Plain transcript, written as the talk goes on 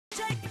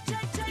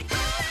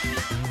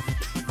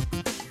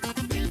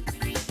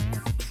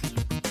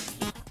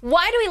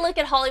Why do we look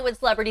at Hollywood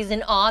celebrities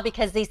in awe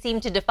because they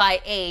seem to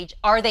defy age?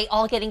 Are they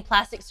all getting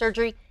plastic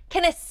surgery?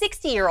 Can a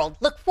 60-year-old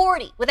look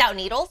 40 without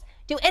needles?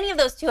 Do any of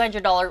those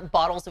 $200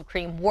 bottles of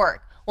cream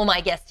work? Well,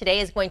 my guest today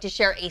is going to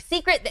share a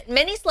secret that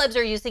many celebs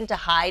are using to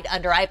hide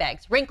under eye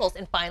bags, wrinkles,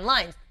 and fine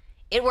lines.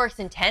 It works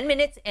in 10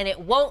 minutes and it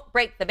won't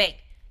break the bank.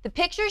 The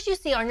pictures you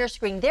see on your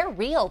screen, they're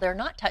real, they're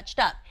not touched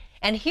up.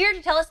 And here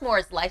to tell us more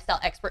is lifestyle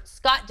expert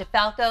Scott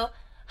DeFalco.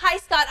 Hi,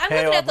 Scott. I'm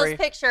looking at those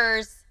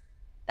pictures.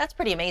 That's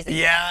pretty amazing.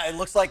 Yeah, it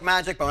looks like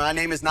magic, but my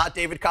name is not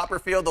David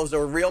Copperfield. Those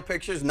are real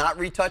pictures, not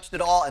retouched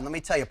at all. And let me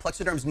tell you,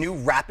 Plexiderm's new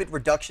rapid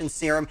reduction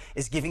serum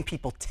is giving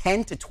people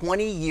 10 to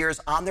 20 years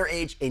on their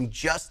age in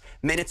just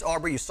minutes.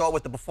 Aubrey, you saw it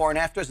with the before and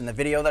afters in the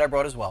video that I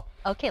brought as well.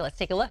 Okay, let's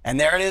take a look. And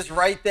there it is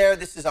right there.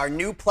 This is our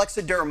new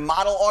Plexiderm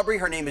model, Aubrey.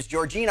 Her name is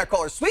Georgine. I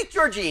call her Sweet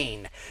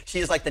Georgine. She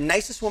is like the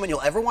nicest woman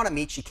you'll ever want to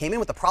meet. She came in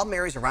with the problem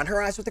areas around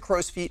her eyes with the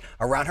crow's feet,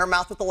 around her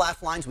mouth with the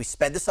laugh lines. We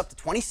sped this up to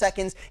 20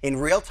 seconds. In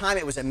real time,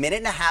 it was a minute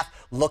and a half.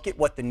 Look at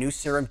what the new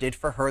serum did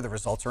for her. The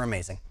results are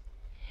amazing.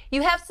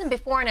 You have some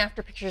before and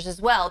after pictures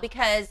as well,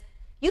 because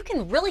you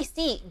can really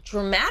see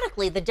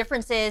dramatically the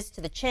differences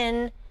to the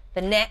chin,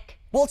 the neck.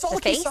 Well, it's all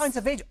the key signs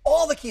of age,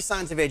 all the key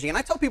signs of aging. And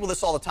I tell people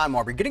this all the time,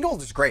 Aubrey. Getting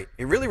old is great.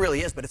 It really,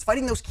 really is. But it's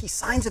fighting those key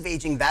signs of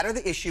aging that are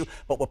the issue.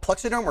 But with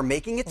Plexiderm, we're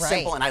making it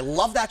simple. And I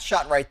love that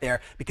shot right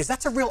there because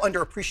that's a real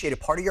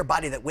underappreciated part of your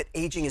body that with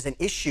aging is an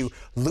issue.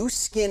 Loose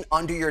skin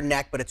under your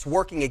neck, but it's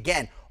working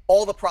again.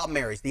 All the problem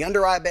areas, the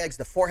under eye bags,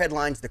 the forehead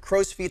lines, the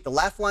crow's feet, the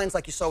laugh lines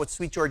like you saw with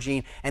Sweet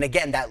Georgine. And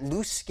again, that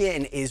loose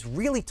skin is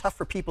really tough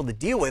for people to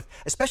deal with,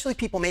 especially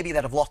people maybe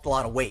that have lost a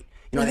lot of weight.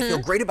 You know, they feel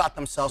great about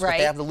themselves, but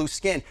they have the loose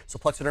skin. So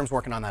Plexiderm's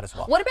working on that as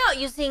well. What about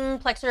using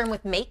Plexiderm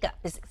with makeup?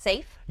 Is it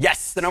safe?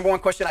 Yes, the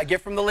 #1 question I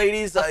get from the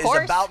ladies is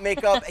about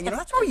makeup. And you know,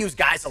 that's why we use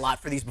guys a lot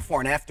for these before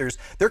and afters.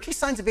 Their key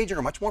signs of aging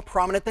are much more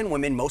prominent than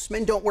women. Most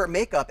men don't wear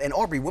makeup. And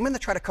Aubrey, women that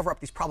try to cover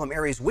up these problem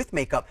areas with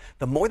makeup,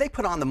 the more they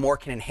put on, the more it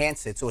can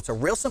enhance it. So it's a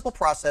real simple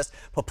process.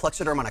 Put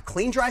Plexiderm on a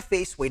clean, dry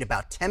face, wait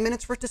about 10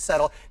 minutes for it to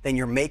settle, then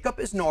your makeup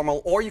is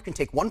normal. Or you can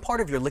take one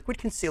part of your liquid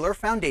concealer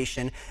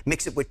foundation,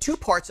 mix it with 2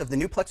 parts of the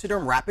new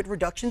Plexiderm Rapid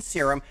Reduction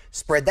Serum,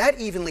 spread that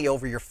evenly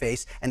over your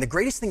face. And the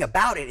greatest thing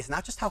about it is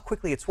not just how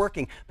quickly it's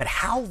working, but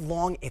how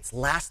long it's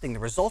lasting. The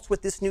results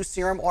with this new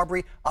serum,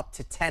 Aubrey, up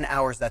to 10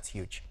 hours. That's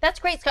huge. That's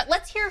great, Scott.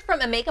 Let's hear from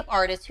a makeup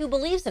artist who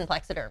believes in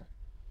Plexiderm.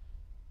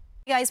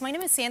 Hey guys, my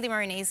name is Sandy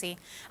Marinese.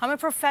 I'm a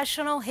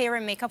professional hair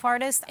and makeup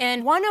artist,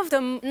 and one of the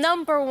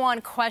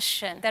 #1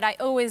 question that I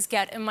always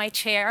get in my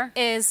chair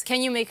is,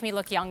 can you make me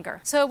look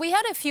younger? So we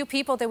had a few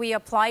people that we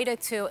applied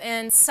it to,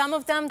 and some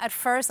of them at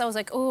first I was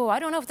like, oh, I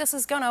don't know if this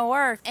is gonna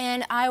work.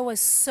 And I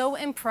was so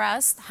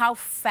impressed how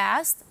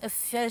fast,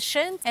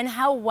 efficient, and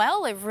how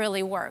well it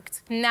really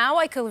worked. Now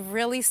I could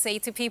really say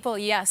to people,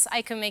 yes,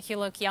 I can make you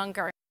look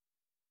younger.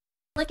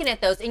 Looking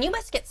at those, and you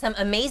must get some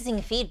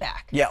amazing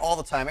feedback. Yeah, all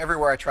the time,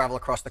 everywhere I travel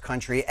across the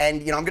country.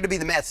 And, you know, I'm going to be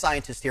the mad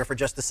scientist here for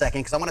just a second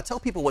because I want to tell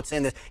people what's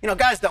in this. You know,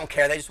 guys don't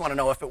care. They just want to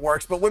know if it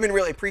works. But women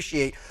really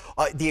appreciate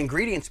the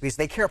ingredients because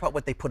they care about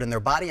what they put in their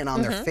body and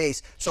on their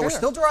face. So we're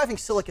still deriving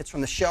silicates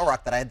from the shell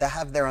rock that I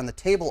have there on the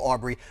table,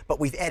 Aubrey, but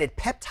we've added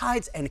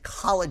peptides and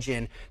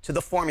collagen to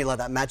the formula,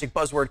 that magic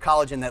buzzword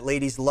collagen that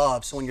ladies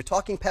love. So when you're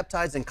talking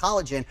peptides and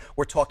collagen,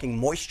 we're talking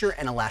moisture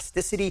and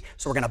elasticity.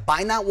 So we're going to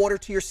bind that water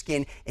to your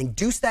skin,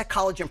 induce that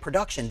collagen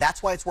production.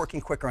 That's why it's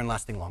working quicker and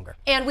lasting longer.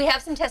 And we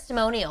have some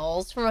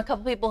testimonials from a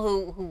couple people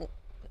who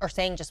are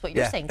saying just what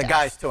you're saying. The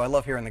guys too. I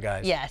love hearing the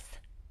guys. Yes.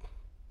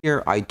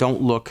 Here, I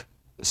don't look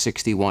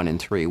 61 in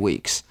 3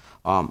 weeks.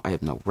 I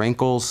have no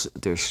wrinkles,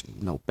 there's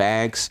no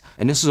bags,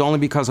 and this is only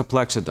because of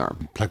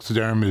Plexiderm.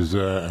 Plexiderm is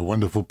a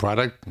wonderful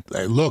product.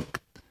 I look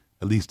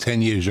at least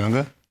 10 years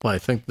younger. Well, I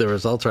think the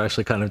results are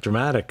actually kind of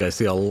dramatic. I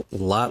see a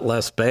lot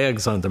less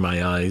bags under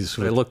my eyes.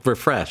 I look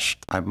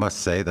refreshed. I must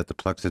say that the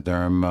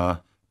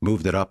Plexiderm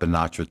moved it up a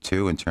notch or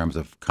 2 in terms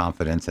of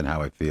confidence and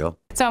how I feel.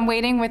 So I'm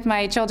waiting with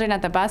my children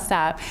at the bus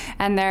stop,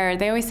 and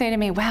they always say to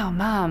me, wow,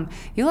 Mom,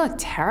 you look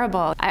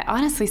terrible. I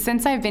honestly,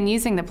 since I've been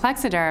using the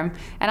Plexiderm,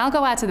 and I'll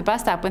go out to the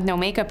bus stop with no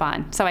makeup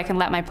on so I can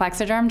let my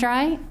Plexiderm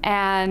dry,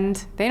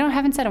 and they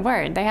haven't said a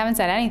word. They haven't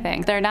said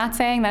anything. They're not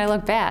saying that I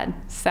look bad,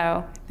 so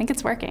I think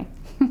it's working.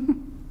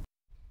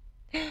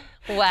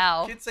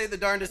 Wow. Kids say the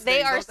darndest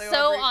they things, are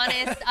so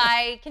honest.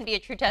 I can be a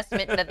true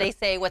testament that they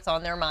say what's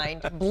on their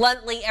mind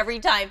bluntly every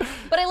time.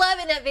 But I love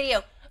in that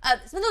video,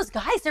 some of those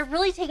guys, they're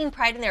really taking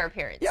pride in their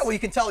appearance. Yeah, well, you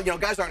can tell, you know,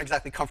 guys aren't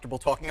exactly comfortable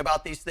talking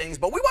about these things,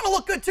 but we want to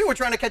look good too. We're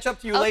trying to catch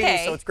up to you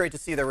ladies, so it's great to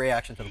see their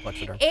reaction to the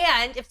Plexiderm.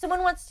 And if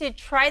someone wants to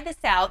try this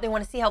out, they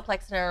want to see how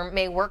Plexiderm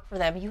may work for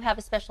them, you have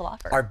a special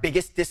offer. Our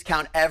biggest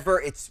discount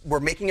ever. We're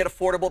making it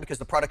affordable because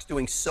the product's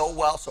doing so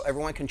well, so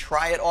everyone can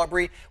try it,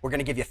 Aubrey. We're going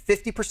to give you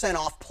 50%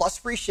 off plus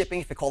free shipping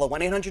if you call the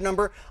 1-800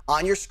 number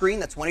on your screen.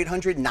 That's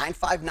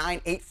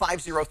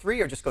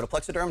 1-800-959-8503, or just go to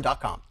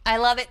Plexiderm.com. I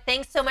love it.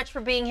 Thanks so much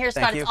for being here,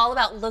 Scott. It's all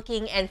about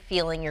looking and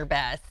feeling your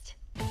best.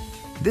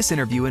 This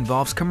interview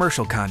involves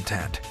commercial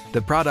content.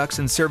 The products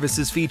and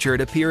services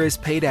featured appear as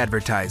paid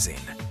advertising.